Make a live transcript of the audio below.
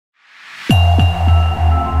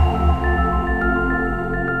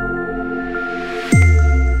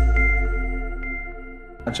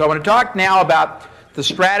So I want to talk now about the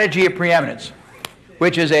strategy of preeminence,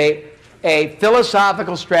 which is a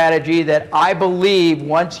philosophical strategy that I believe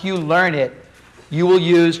once you learn it, you will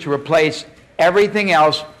use to replace everything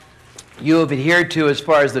else you have adhered to as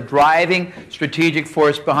far as the driving strategic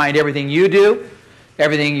force behind everything you do,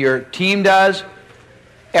 everything your team does,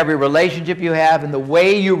 every relationship you have, and the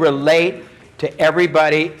way you relate to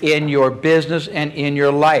everybody in your business and in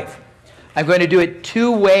your life. I'm going to do it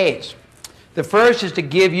two ways. The first is to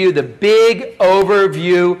give you the big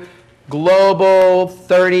overview, global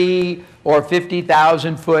 30 or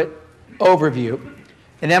 50,000 foot overview.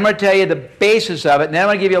 And then I'm going to tell you the basis of it, and then I'm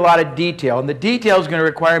going to give you a lot of detail. And the detail is going to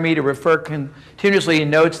require me to refer continuously to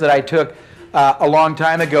notes that I took a long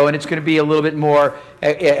time ago, and it's going to be a little bit more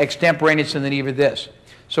extemporaneous than even this.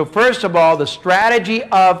 So first of all, the strategy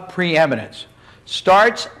of preeminence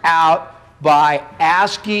starts out by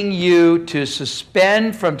asking you to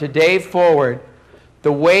suspend from today forward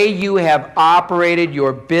the way you have operated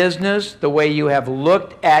your business, the way you have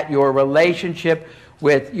looked at your relationship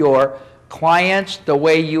with your clients, the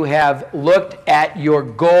way you have looked at your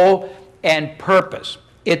goal and purpose.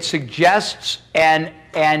 It suggests and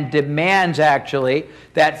demands actually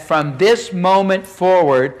that from this moment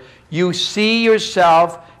forward you see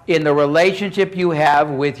yourself in the relationship you have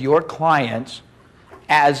with your clients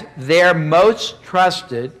as their most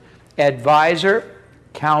trusted advisor,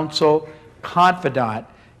 counsel, confidant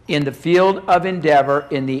in the field of endeavor,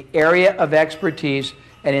 in the area of expertise,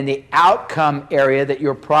 and in the outcome area that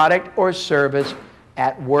your product or service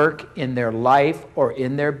at work in their life or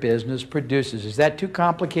in their business produces. Is that too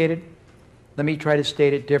complicated? Let me try to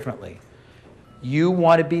state it differently. You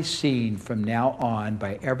want to be seen from now on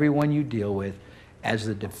by everyone you deal with as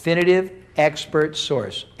the definitive expert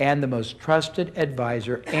source and the most trusted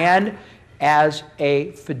advisor, and as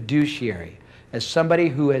a fiduciary, as somebody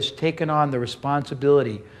who has taken on the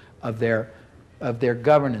responsibility of their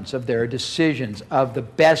governance, of their decisions, of the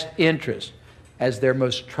best interest, as their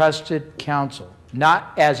most trusted counsel,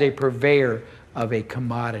 not as a purveyor of a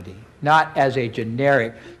commodity, not as a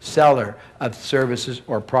generic seller of services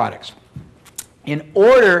or products. In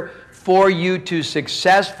order for you to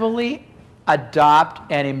successfully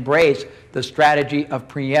adopt and embrace the strategy of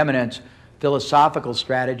preeminence, philosophical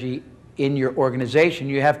strategy in your organization,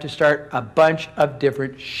 you have to start a bunch of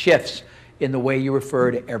different shifts in the way you refer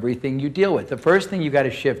to everything you deal with. The first thing you got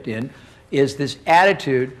to shift in is this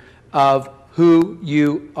attitude of who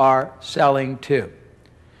you are selling to.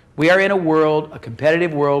 We are in a world, a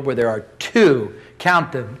competitive world, where there are two,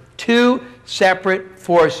 count them, two separate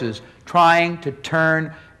forces trying to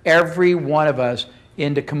turn every one of us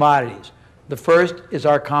into commodities. The first is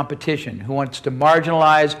our competition, who wants to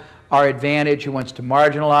marginalize our advantage, who wants to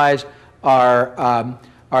marginalize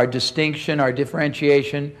our distinction, our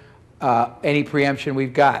differentiation, any preemption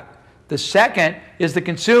we've got. The second is the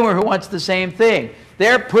consumer, who wants the same thing.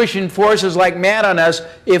 They're pushing forces like mad on us.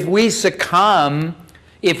 If we succumb,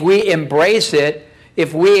 if we embrace it,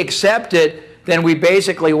 if we accept it, then we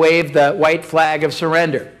basically wave the white flag of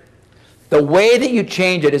surrender. The way that you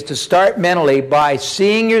change it is to start mentally by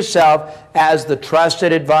seeing yourself as the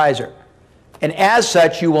trusted advisor. And as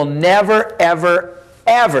such, you will never, ever,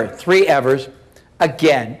 ever, three evers,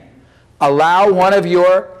 again, allow one of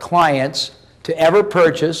your clients to ever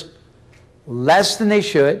purchase less than they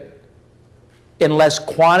should, in less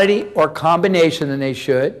quantity or combination than they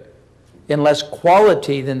should, in less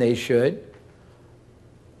quality than they should,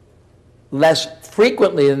 less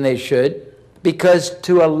frequently than they should, because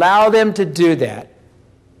to allow them to do that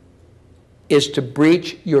is to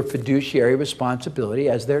breach your fiduciary responsibility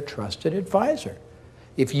as their trusted advisor.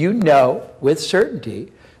 If you know with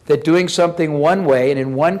certainty that doing something one way and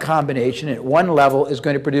in one combination at one level is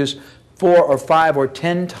going to produce 4 or 5 or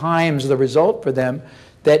 10 times the result for them,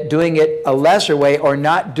 that doing it a lesser way or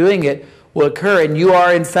not doing it will occur, and you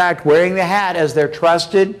are in fact wearing the hat as their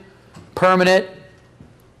trusted, permanent,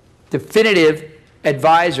 definitive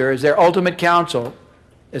advisor, as their ultimate counsel,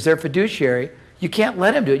 as their fiduciary, you can't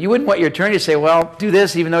let him do it. You wouldn't want your attorney to say, well, do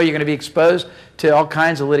this even though you're going to be exposed to all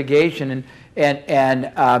kinds of litigation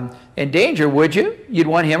and danger, would you? You'd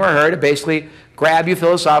want him or her to basically grab you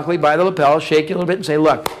philosophically by the lapel, shake you a little bit and say,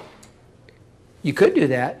 look, you could do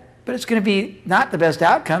that, but it's going to be not the best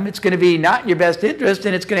outcome. It's going to be not in your best interest,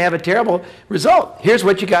 and it's going to have a terrible result. Here's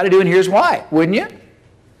what you got to do, and here's why, wouldn't you?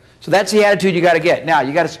 So that's the attitude you got to get. Now,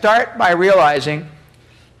 you got to start by realizing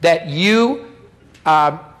that you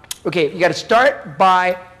got to start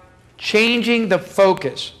by changing the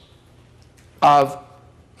focus of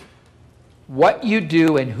what you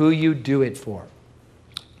do and who you do it for.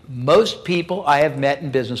 Most people I have met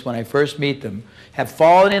in business when I first meet them have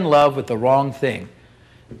fallen in love with the wrong thing.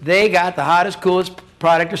 They got the hottest, coolest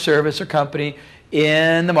product or service or company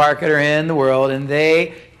in the market or in the world, and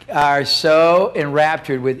they are so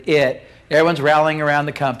enraptured with it. Everyone's rallying around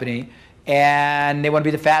the company, and they want to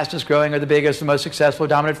be the fastest growing or the biggest, the most successful,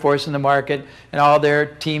 dominant force in the market, and all their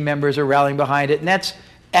team members are rallying behind it. And that's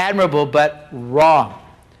admirable, but wrong.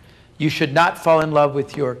 You should not fall in love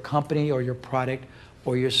with your company or your product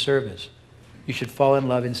or your service. You should fall in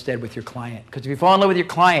love instead with your client. Because if you fall in love with your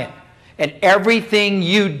client, and everything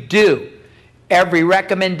you do, every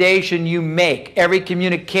recommendation you make, every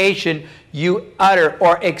communication you utter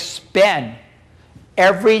or expend,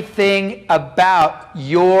 everything about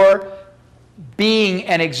your being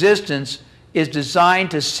and existence is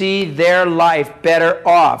designed to see their life better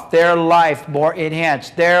off, their life more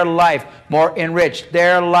enhanced, their life more enriched,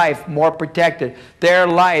 their life more protected, their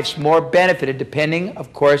lives more benefited, depending,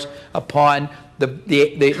 of course, upon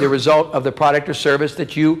the result of the product or service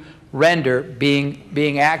that you render being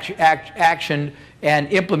actioned and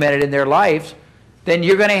implemented in their lives, then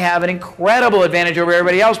you're going to have an incredible advantage over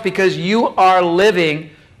everybody else because you are living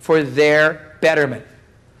for their betterment.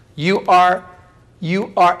 You are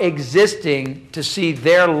existing to see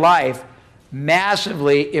their life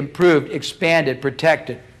massively improved, expanded,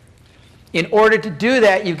 protected. In order to do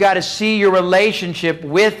that, you've got to see your relationship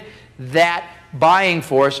with that buying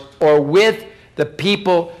force or with the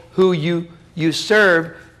people who you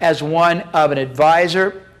serve as one of an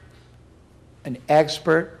advisor, an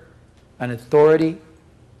expert, an authority,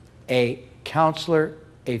 a counselor,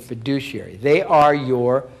 a fiduciary. They are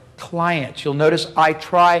your clients. You'll notice I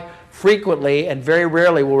try frequently and very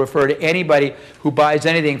rarely will refer to anybody who buys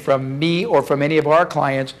anything from me or from any of our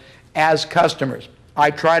clients as customers. I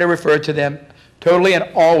try to refer to them totally and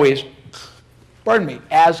always,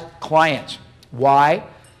 as clients. Why?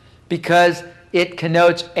 Because it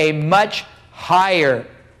connotes a much higher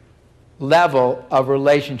level of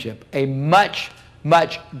relationship, a much,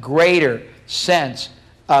 much greater sense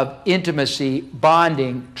of intimacy,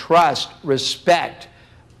 bonding, trust, respect,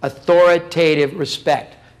 authoritative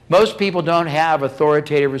respect. Most people don't have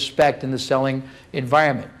authoritative respect in the selling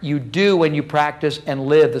environment. You do when you practice and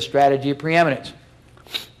live the strategy of preeminence.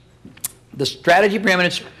 The strategy of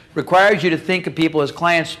preeminence requires you to think of people as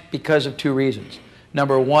clients because of two reasons.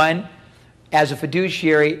 Number one, as a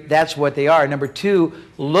fiduciary, that's what they are. Number two,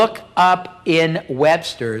 look up in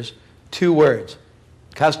Webster's two words,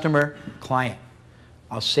 customer, client.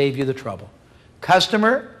 I'll save you the trouble.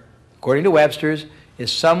 Customer, according to Webster's,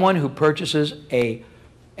 is someone who purchases a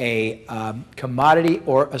commodity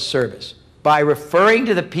or a service by referring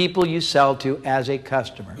to the people you sell to as a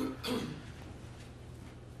customer.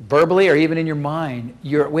 Verbally or even in your mind,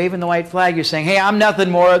 you're waving the white flag. You're saying, hey, I'm nothing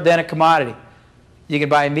more than a commodity. You can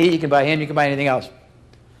buy me, you can buy him, you can buy anything else.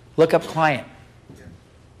 Look up client.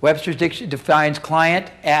 Webster's dictionary defines client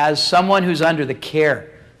as someone who's under the care,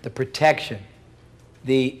 the protection,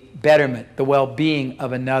 the betterment, the well-being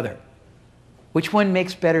of another. Which one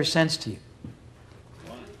makes better sense to you?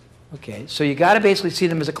 Okay, so you got to basically see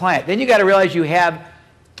them as a client. Then you got to realize you have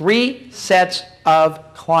three sets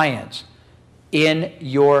of clients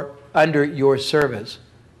under your service,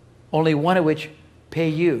 only one of which pay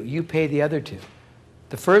you. You pay the other two.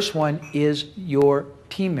 The first one is your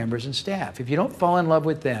team members and staff. If you don't fall in love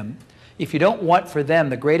with them, if you don't want for them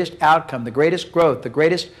the greatest outcome, the greatest growth, the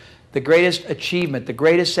greatest achievement, the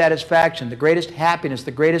greatest satisfaction, the greatest happiness,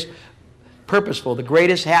 the greatest purposeful, the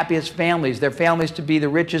greatest, happiest families, their families to be the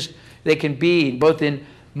richest they can be, both in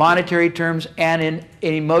monetary terms and in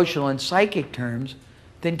emotional and psychic terms,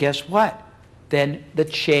 then guess what? Then the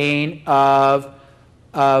chain of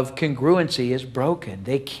congruency is broken.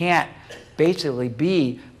 They can't basically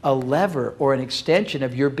be a lever or an extension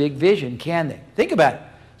of your big vision, can they? Think about it.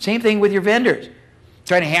 Same thing with your vendors.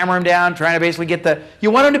 Trying to hammer them down, trying to basically you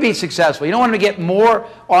want them to be successful. You don't want them to get more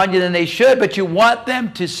on you than they should, but you want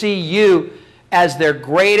them to see you as their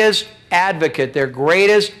greatest advocate, their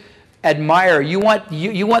greatest admirer. You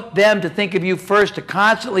want them to think of you first, to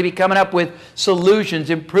constantly be coming up with solutions,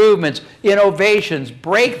 improvements, innovations,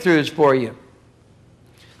 breakthroughs for you.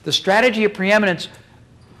 The strategy of preeminence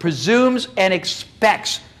presumes and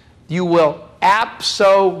expects you will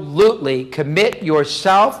absolutely commit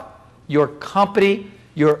yourself, your company,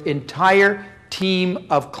 your entire team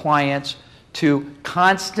of clients to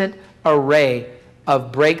constant array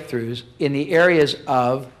of breakthroughs in the areas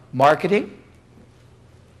of marketing,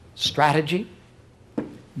 strategy,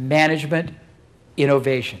 management,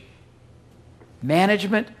 innovation.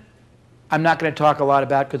 Management, I'm not going to talk a lot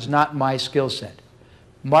about because it's not my skill set.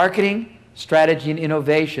 Marketing, strategy, and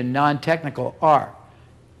innovation, non-technical, are.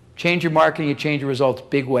 Change your marketing, you change your results,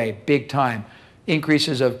 big way, big time.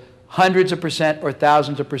 Increases of hundreds of percent or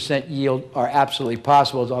thousands of percent yield are absolutely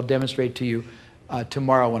possible, as I'll demonstrate to you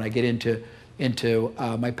tomorrow when I get into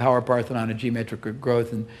my Power Parthenon and geometric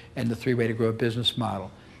growth and the three-way to grow a business model.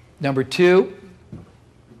 Number two,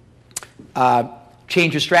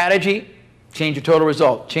 change your strategy, change your total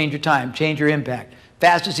result, change your time, change your impact.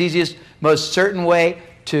 Fastest, easiest, most certain way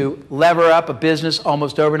to lever up a business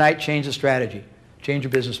almost overnight, change the strategy, change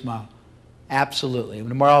your business model. Absolutely. And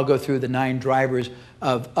tomorrow I'll go through the 9 drivers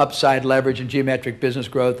of upside leverage and geometric business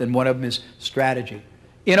growth, and one of them is strategy.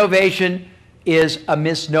 Innovation is a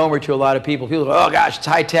misnomer to a lot of people. People go, oh gosh, it's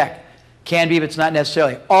high tech. Can be, but it's not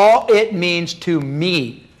necessarily. All it means to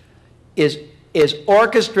me is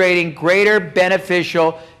orchestrating greater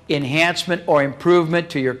beneficial enhancement or improvement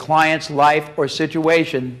to your client's life or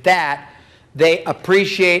situation that they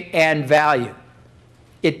appreciate and value.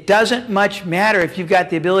 It doesn't much matter if you've got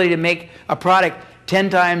the ability to make a product 10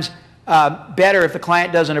 times better if the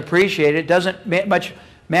client doesn't appreciate it. It doesn't much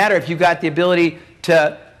matter if you've got the ability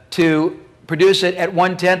to produce it at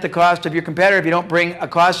 1/10 the cost of your competitor if you don't bring a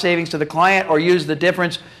cost savings to the client or use the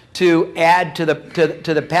difference to add to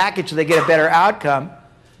the package so they get a better outcome.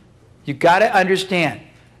 You've got to understand,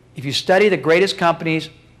 if you study the greatest companies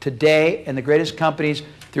today and the greatest companies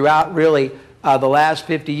throughout really the last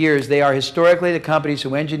 50 years, they are historically the companies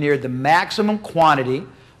who engineered the maximum quantity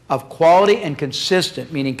of quality and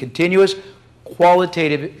consistent, meaning continuous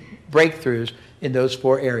qualitative breakthroughs in those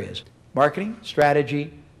 4 areas: marketing,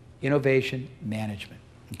 strategy, innovation, management.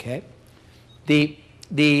 Okay? The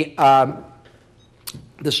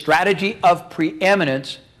strategy of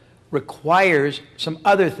preeminence requires some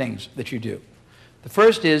other things that you do. The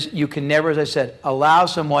first is you can never, as I said, allow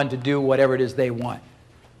someone to do whatever it is they want.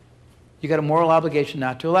 You got a moral obligation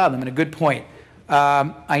not to allow them. And a good point.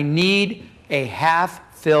 I need a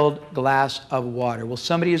half-filled glass of water. Will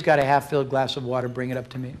somebody who's got a half-filled glass of water bring it up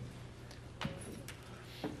to me?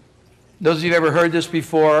 Those of you who've ever heard this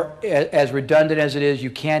before, as redundant as it is,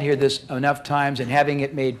 you can't hear this enough times, and having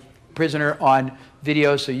it made prisoner on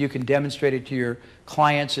video so you can demonstrate it to your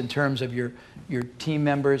clients in terms of your team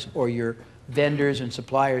members or your vendors and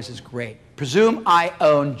suppliers is great. Presume I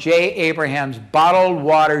own J. Abraham's bottled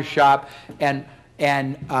water shop and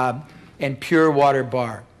pure water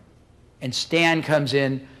bar. And Stan comes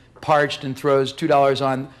in parched and throws $2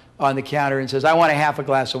 on the counter and says, I want a half a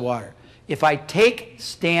glass of water. If I take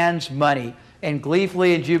Stan's money and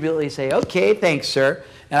gleefully and jubilantly say, okay, thanks, sir,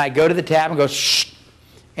 and I go to the tap and go, shh,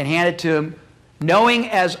 and hand it to him, knowing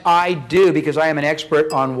as I do, because I am an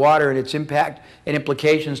expert on water and its impact and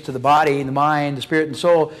implications to the body, the mind, the spirit, and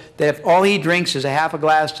soul, that if all he drinks is a half a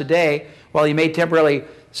glass today, while he may temporarily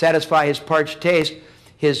satisfy his parched taste,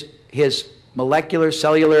 his molecular,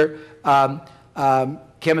 cellular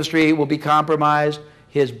chemistry will be compromised,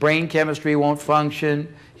 his brain chemistry won't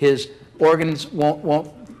function, his organs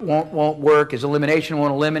won't work, his elimination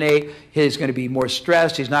won't eliminate, he's going to be more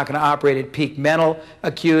stressed, he's not going to operate at peak mental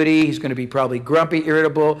acuity, he's going to be probably grumpy,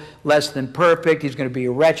 irritable, less than perfect, he's going to be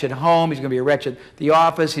a wretch at home, he's going to be a wretch at the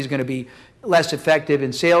office, he's going to be less effective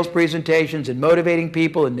in sales presentations and motivating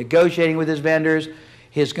people and negotiating with his vendors,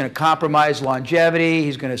 he's going to compromise longevity,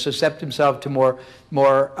 he's going to suscept himself to more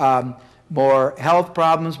health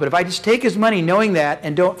problems. But if I just take his money knowing that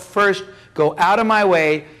and don't first go out of my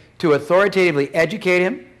way to authoritatively educate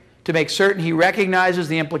him, to make certain he recognizes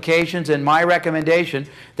the implications, and my recommendation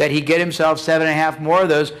that he get himself 7.5 more of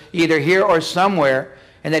those, either here or somewhere,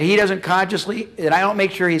 and that he doesn't consciously, that I don't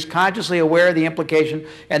make sure he's consciously aware of the implication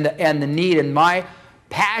and the need, and my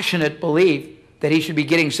passionate belief that he should be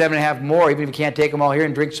getting 7.5 more, even if he can't take them all here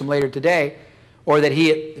and drink some later today, or that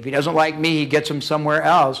if he doesn't like me, he gets them somewhere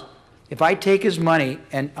else. If I take his money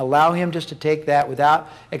and allow him just to take that without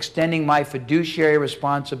extending my fiduciary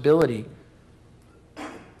responsibility,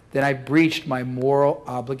 then I breached my moral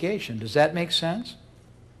obligation. Does that make sense?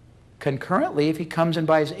 Concurrently, if he comes and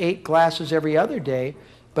buys 8 glasses every other day,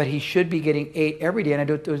 but he should be getting 8 every day, and I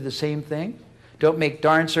don't do the same thing, don't make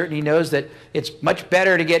darn certain he knows that it's much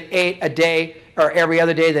better to get 8 a day or every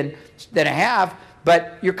other day than a half,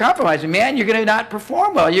 but you're compromising. Man, you're going to not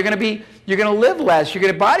perform well. You're going to live less.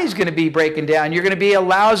 Your body's going to be breaking down. You're going to be a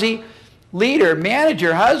lousy leader,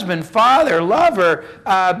 manager, husband, father, lover,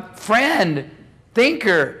 friend,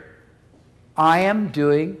 thinker. I am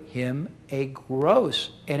doing him a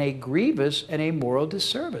gross and a grievous and a moral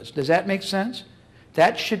disservice. Does that make sense?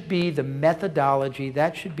 That should be the methodology.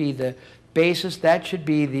 That should be the basis. That should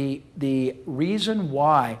be the reason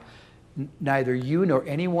why neither you nor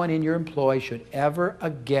anyone in your employ should ever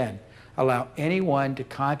again allow anyone to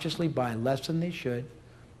consciously buy less than they should,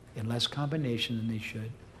 in less combination than they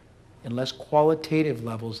should, in less qualitative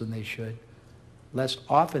levels than they should, less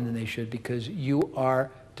often than they should because you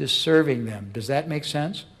are disserving them. Does that make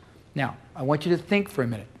sense? Now, I want you to think for a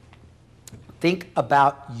minute. Think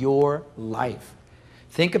about your life.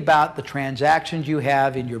 Think about the transactions you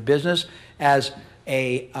have in your business as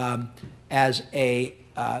the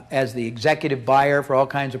executive buyer for all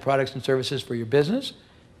kinds of products and services for your business,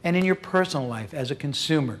 and in your personal life as a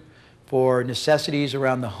consumer for necessities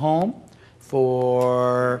around the home,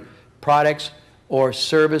 for products or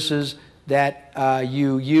services that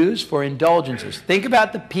you use for indulgences. Think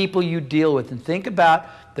about the people you deal with, and think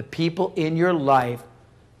about the people in your life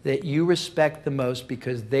that you respect the most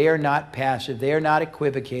because they are not passive, they are not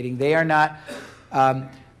equivocating, they are not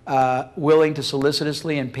willing to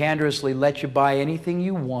solicitously and panderously let you buy anything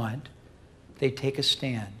you want. They take a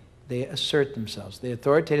stand. They assert themselves. They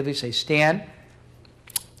authoritatively say, Stan,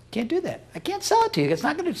 can't do that. I can't sell it to you. It's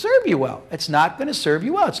not going to serve you well. It's not going to serve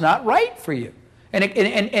you well. It's not right for you. And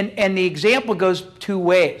the example goes two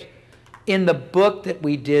ways. In the book that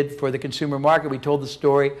we did for the consumer market, we told the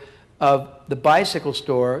story of the bicycle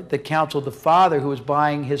store that counseled the father who was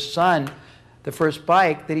buying his son the first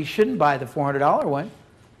bike that he shouldn't buy the $400 one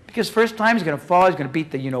because first time he's going to fall, he's going to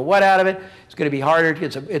beat the you-know-what out of it. It's going to be harder.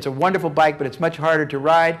 It's a wonderful bike, but it's much harder to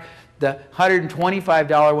ride. The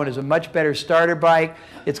 $125 one is a much better starter bike.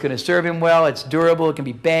 It's going to serve him well. It's durable. It can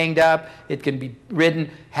be banged up. It can be ridden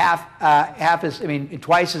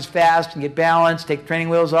twice as fast and get balanced, take training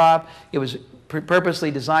wheels off. It was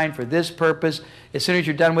purposely designed for this purpose. As soon as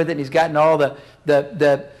you're done with it and he's gotten all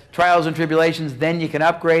the trials and tribulations, then you can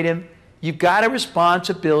upgrade him. You've got a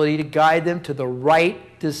responsibility to guide them to the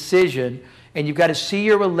right decision, and you've got to see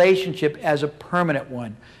your relationship as a permanent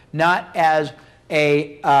one, not as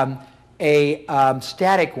a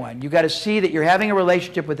static one. You've got to see that you're having a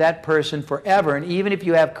relationship with that person forever, and even if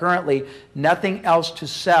you have currently nothing else to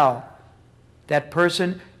sell, that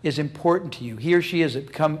person is important to you. He or she is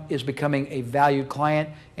becoming a valued client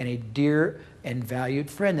and a dear and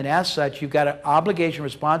valued friend, and as such, you've got an obligation,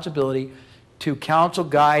 responsibility to counsel,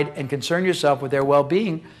 guide, and concern yourself with their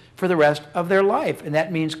well-being for the rest of their life. And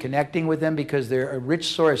that means connecting with them because they're a rich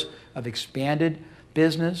source of expanded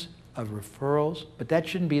business, of referrals, but that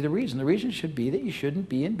shouldn't be the reason. The reason should be that you shouldn't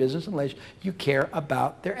be in business unless you care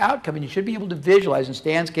about their outcome. And you should be able to visualize. In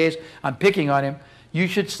Stan's case, I'm picking on him. You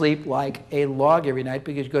should sleep like a log every night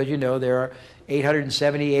because you know there are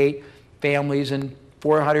 878 families and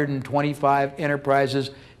 425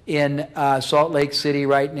 enterprises in Salt Lake City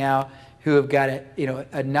right now who have got a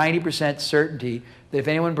 90% certainty that if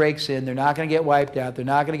anyone breaks in, they're not going to get wiped out, they're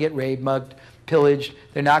not going to get raped, mugged, pillaged,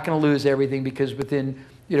 they're not going to lose everything because within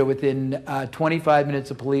 25 minutes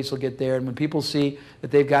the police will get there, and when people see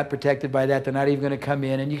that they've got protected by that, they're not even going to come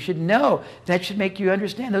in. And you should know that should make you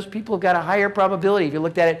understand those people have got a higher probability, if you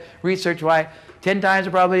looked at it research-wise, 10 times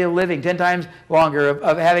the probability of living, 10 times longer,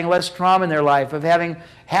 of having less trauma in their life, of having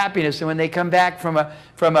happiness, and when they come back from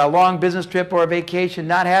a long business trip or a vacation,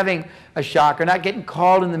 not having a shock or not getting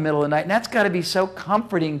called in the middle of the night. And that's got to be so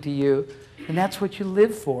comforting to you, and that's what you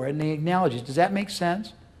live for, and they acknowledge it. Does that make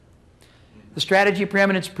sense? The strategy of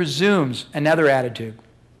preeminence presumes another attitude,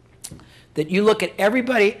 that you look at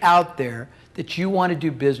everybody out there that you want to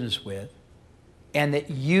do business with, and that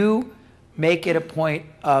you make it a point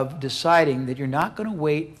of deciding that you're not going to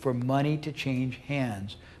wait for money to change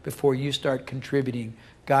hands before you start contributing,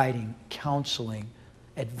 guiding, counseling,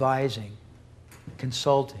 advising,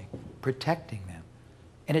 consulting, protecting them.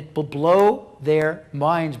 And it will blow their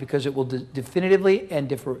minds because it will definitively and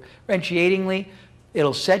differentiatingly,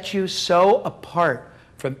 it'll set you so apart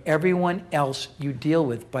from everyone else you deal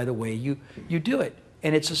with by the way you do it.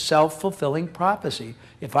 And it's a self-fulfilling prophecy.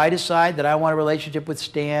 If I decide that I want a relationship with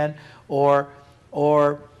Stan or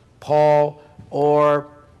Paul or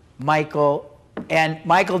Michael, and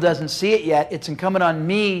Michael doesn't see it yet, it's incumbent on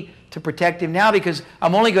me to protect him now because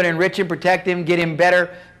I'm only going to enrich him, protect him, get him better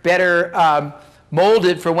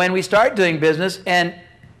molded for when we start doing business, and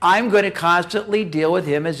I'm going to constantly deal with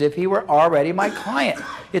him as if he were already my client.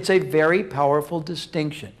 It's a very powerful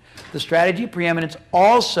distinction. The strategy of preeminence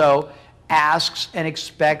also asks and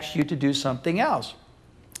expects you to do something else.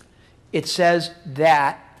 It says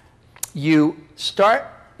that you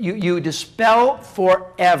dispel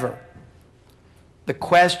forever the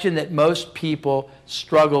question that most people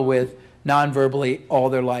struggle with non-verbally all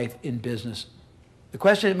their life in business. The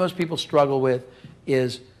question that most people struggle with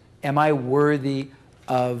is, am I worthy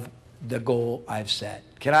of the goal I've set?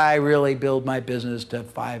 Can I really build my business to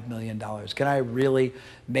 $5 million? Can I really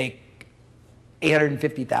make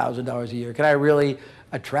 $850,000 a year? Can I really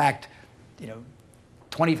attract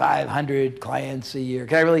 2,500 clients a year?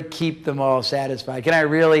 Can I really keep them all satisfied? Can I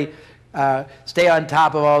really stay on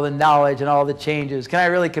top of all the knowledge and all the changes? Can I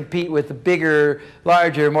really compete with the bigger,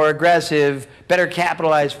 larger, more aggressive, better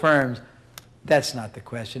capitalized firms? That's not the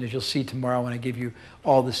question. As you'll see tomorrow when I give you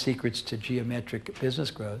all the secrets to geometric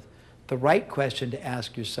business growth, the right question to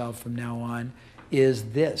ask yourself from now on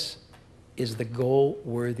is this: is the goal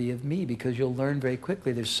worthy of me? Because you'll learn very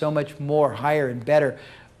quickly there's so much more, higher and better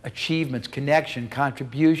achievements, connection,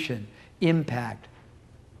 contribution, impact,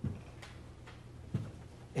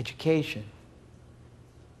 education,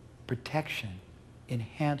 protection,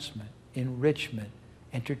 enhancement, enrichment,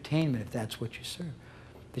 entertainment, if that's what you serve,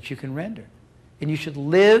 that you can render. And you should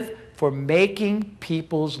live for making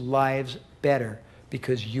people's lives better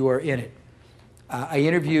because you are in it. I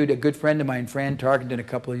interviewed a good friend of mine, Fran Tarkenton, a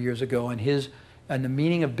couple of years ago on the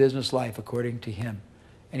meaning of business life according to him.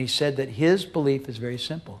 And he said that his belief is very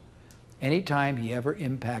simple. Anytime he ever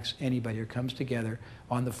impacts anybody or comes together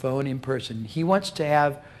on the phone, in person, he wants to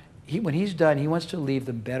have, when he's done, he wants to leave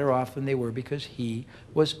them better off than they were because he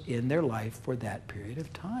was in their life for that period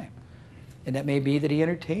of time. And that may be that he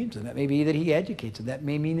entertains them. That may be that he educates them. That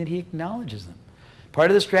may mean that he acknowledges them. Part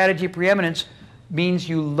of the strategy of preeminence means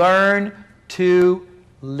you learn to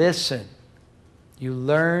listen. You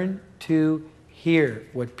learn to hear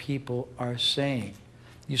what people are saying.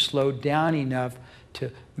 You slow down enough to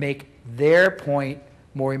make their point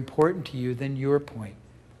more important to you than your point.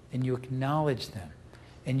 And you acknowledge them.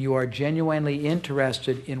 And you are genuinely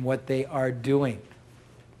interested in what they are doing.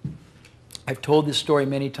 I've told this story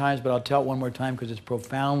many times, but I'll tell it one more time because it's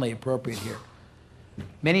profoundly appropriate here.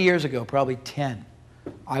 Many years ago, probably 10,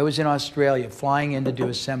 I was in Australia flying in to do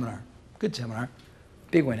a seminar. Good seminar.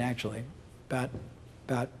 Big one, actually. About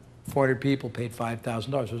 400 people paid $5,000.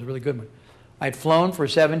 It was a really good one. I'd flown for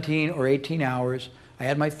 17 or 18 hours. I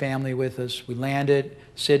had my family with us. We landed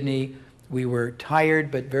Sydney. We were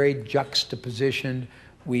tired but very juxtapositioned.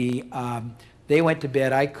 They went to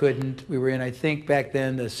bed. I couldn't. We were in, I think, back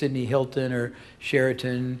then, the Sydney Hilton or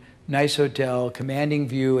Sheraton. Nice hotel, commanding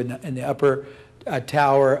view in the upper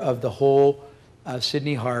tower of the whole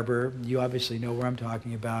Sydney Harbor. You obviously know where I'm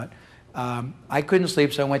talking about. I couldn't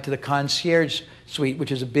sleep, so I went to the concierge suite,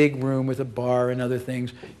 which is a big room with a bar and other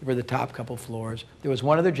things for the top couple floors. There was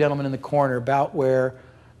one other gentleman in the corner about where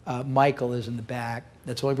Michael is in the back.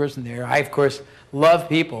 That's the only person there. I, of course, love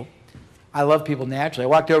people. I love people naturally. I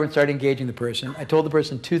walked over and started engaging the person. I told the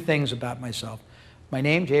person two things about myself. My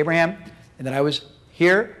name, J. Abraham, and that I was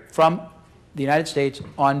here from the United States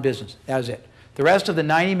on business. That was it. The rest of the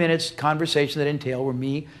 90 minutes conversation that entailed were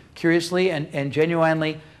me curiously and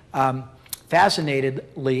genuinely,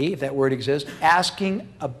 fascinatedly, if that word exists, asking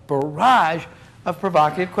a barrage of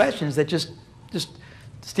provocative questions that just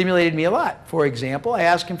stimulated me a lot. For example, I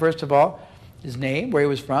asked him, first of all, his name, where he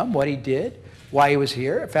was from, what he did, why he was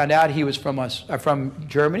here. I found out he was from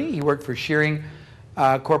Germany. He worked for Shearing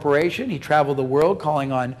Corporation. He traveled the world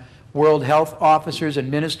calling on world health officers and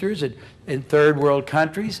ministers in third world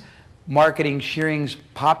countries, marketing Shearing's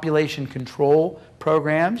population control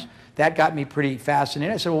programs. That got me pretty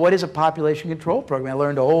fascinated. I said, well, what is a population control program? I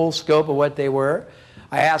learned a whole scope of what they were.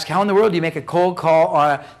 I asked, how in the world do you make a cold call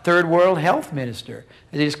on a third world health minister?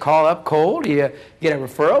 Did you just call up cold? Do you get a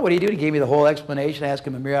referral? What do you do? He gave me the whole explanation. I asked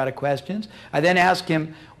him a myriad of questions. I then asked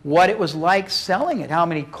him what it was like selling it, how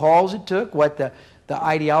many calls it took, what the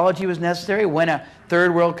ideology was necessary, when a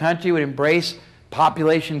third world country would embrace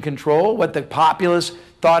population control, what the populace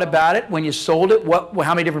thought about it, when you sold it,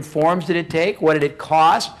 how many different forms did it take, what did it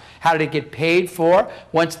cost, how did it get paid for,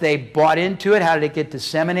 once they bought into it, how did it get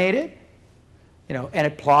disseminated? And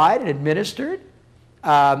applied and administered.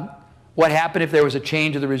 What happened if there was a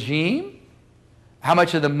change of the regime? How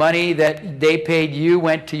much of the money that they paid you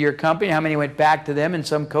went to your company? How many went back to them in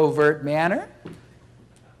some covert manner?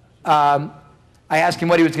 I asked him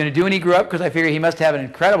what he was going to do when he grew up because I figured he must have an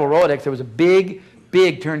incredible Rolodex. There was a big,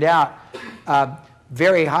 turned out,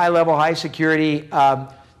 very high-level, high-security,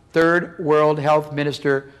 third world health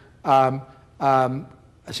minister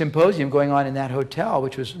a symposium going on in that hotel,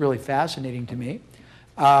 which was really fascinating to me.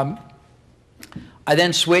 I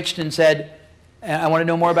then switched and said, I want to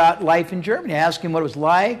know more about life in Germany. I asked him what it was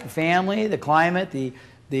like, the family, the climate,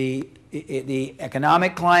 the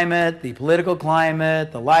economic climate, the political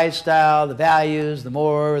climate, the lifestyle, the values, the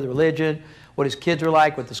religion, what his kids were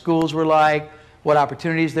like, what the schools were like, what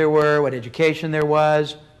opportunities there were, what education there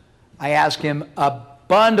was. I asked him a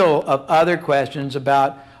bundle of other questions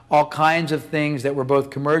about all kinds of things that were both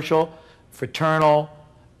commercial, fraternal,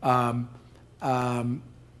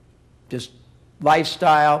 just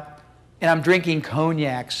lifestyle. And I'm drinking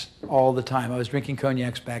cognacs all the time. I was drinking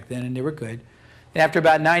cognacs back then, and they were good. And after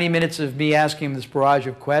about 90 minutes of me asking him this barrage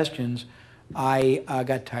of questions, I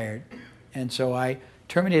got tired. And so I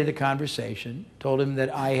terminated the conversation, told him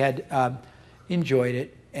that I had enjoyed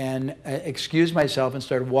it, and excused myself and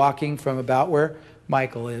started walking from about where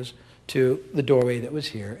Michael is to the doorway that was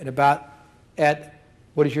here. And about at,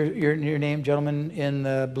 what is your name, gentleman in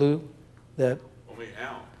the blue? The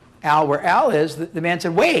Al. Al, where Al is, the man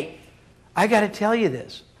said, wait, I got to tell you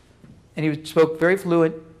this. And he spoke very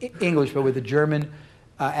fluent English, but with a German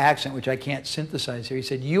accent, which I can't synthesize here. He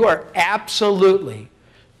said, you are absolutely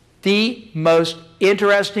the most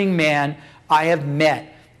interesting man I have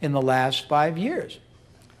met in the last 5 years.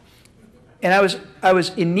 And I was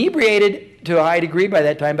inebriated to a high degree by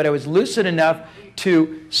that time, but I was lucid enough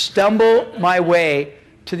to stumble my way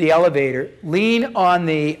to the elevator, lean on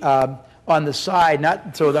the side,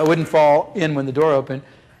 not so that I wouldn't fall in when the door opened,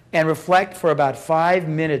 and reflect for about 5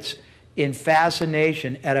 minutes in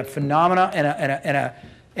fascination at a phenomena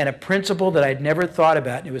and a principle that I'd never thought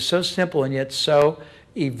about. And it was so simple and yet so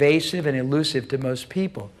evasive and elusive to most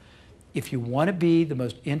people. If you want to be the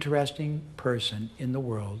most interesting person in the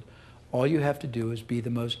world, all you have to do is be the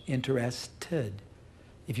most interested.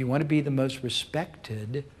 If you want to be the most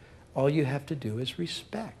respected, all you have to do is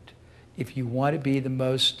respect. If you want to be the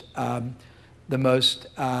most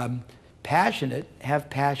passionate, have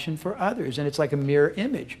passion for others. And it's like a mirror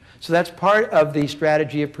image. So that's part of the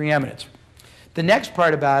strategy of preeminence. The next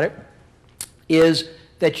part about it is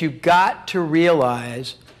that you've got to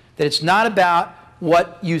realize that it's not about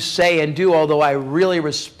what you say and do, although I really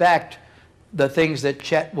respect the things that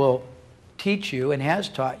Chet will teach you and has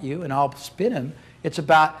taught you, and I'll spin him. It's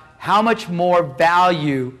about how much more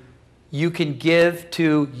value you can give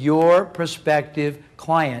to your prospective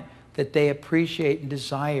client that they appreciate and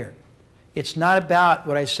desire. It's not about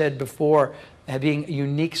what I said before, having a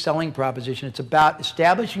unique selling proposition. It's about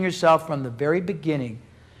establishing yourself from the very beginning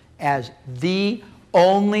as the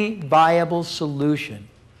only viable solution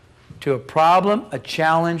to a problem, a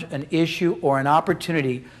challenge, an issue, or an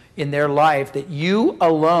opportunity in their life that you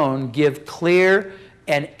alone give clear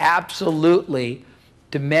and absolutely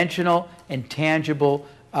dimensional and tangible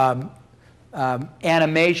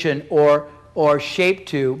animation or shape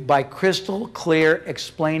to by crystal clear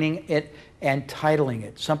explaining it and titling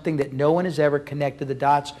it, something that no one has ever connected the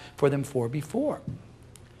dots for them for before.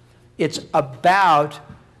 It's about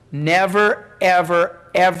never, ever,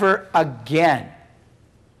 ever again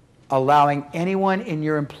allowing anyone in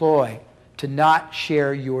your employ to not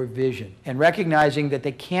share your vision, and recognizing that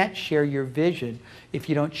they can't share your vision if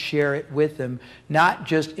you don't share it with them. Not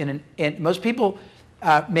just most people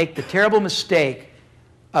make the terrible mistake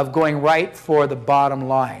of going right for the bottom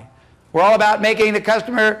line. We're all about making the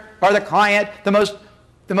customer or the client the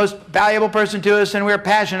most valuable person to us, and we're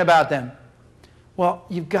passionate about them. Well,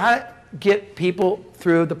 you've got to get people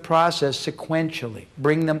through the process sequentially,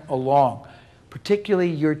 bring them along, particularly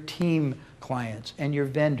your team clients and your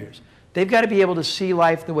vendors. They've got to be able to see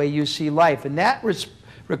life the way you see life, and that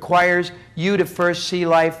requires you to first see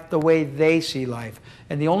life the way they see life.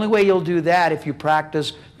 And the only way you'll do that, if you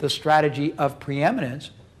practice the strategy of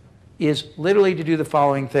preeminence, is literally to do the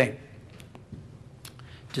following thing.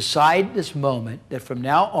 Decide this moment that from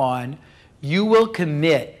now on you will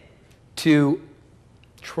commit to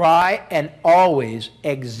try and always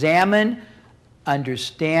examine,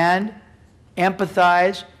 understand,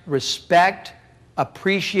 empathize, respect,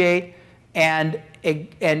 appreciate, and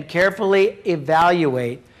carefully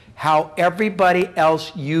evaluate how everybody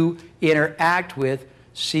else you interact with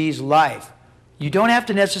sees life. You don't have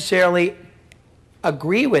to necessarily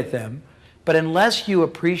agree with them, but unless you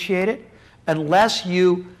appreciate it, unless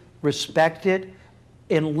you respect it,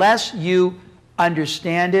 unless you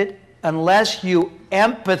understand it, unless you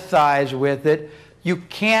empathize with it, you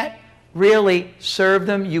can't really serve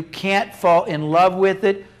them. You can't fall in love with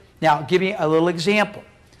it. Now, I'll give you a little example.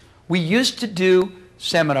 We used to do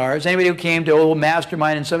seminars. Anybody who came to Old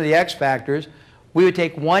Mastermind and some of the X Factors, we would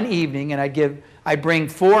take one evening and I'd bring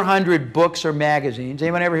 400 books or magazines.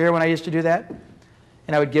 Anyone ever hear when I used to do that?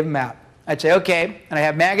 And I would give them out. I'd say, okay, and I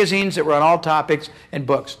have magazines that were on all topics and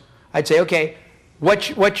books. I'd say, okay, what's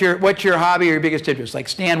your hobby or your biggest interest? Like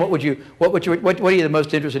Stan, what are you the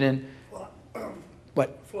most interested in?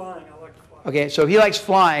 What? Flying. I like to fly. Okay, so if he likes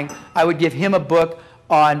flying, I would give him a book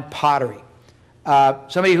on pottery.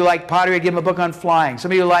 Somebody who liked pottery, I'd give him a book on flying.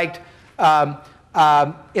 Somebody who liked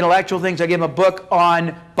intellectual things, I'd give him a book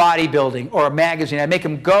on bodybuilding or a magazine. I'd make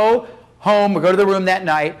him go home or go to the room that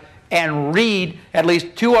night and read at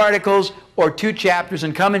least 2 articles or 2 chapters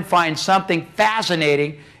and come and find something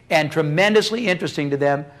fascinating and tremendously interesting to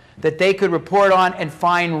them that they could report on and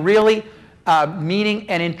find really meaning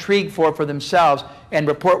and intrigue for themselves and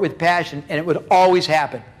report with passion, and it would always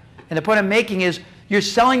happen. And the point I'm making is You're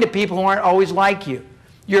selling to people who aren't always like you.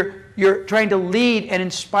 You're trying to lead and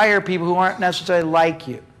inspire people who aren't necessarily like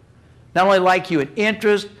you. Not only like you in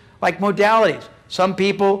interest, like modalities. Some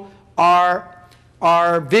people are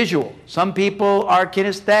visual. Some people are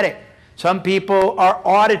kinesthetic. Some people are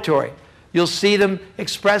auditory. You'll see them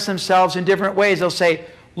express themselves in different ways. They'll say,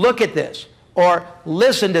 look at this, or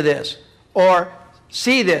listen to this, or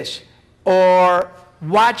see this, or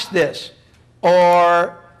watch this,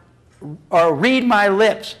 or read my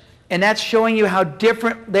lips. And that's showing you how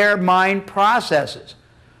different their mind processes.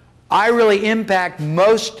 I really impact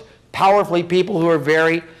most powerfully people who are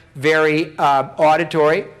very, very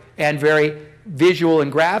auditory and very visual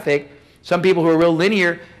and graphic. Some people who are real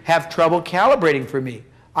linear have trouble calibrating for me.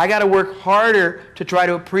 I got to work harder to try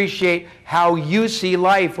to appreciate how you see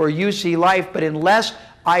life or you see life, but unless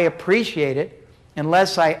I appreciate it,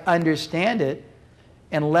 unless I understand it,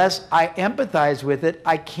 unless I empathize with it,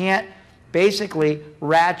 I can't basically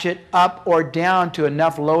ratchet up or down to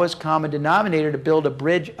enough lowest common denominator to build a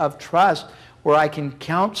bridge of trust where I can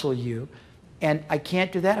counsel you. And I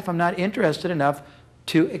can't do that if I'm not interested enough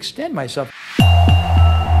to extend myself.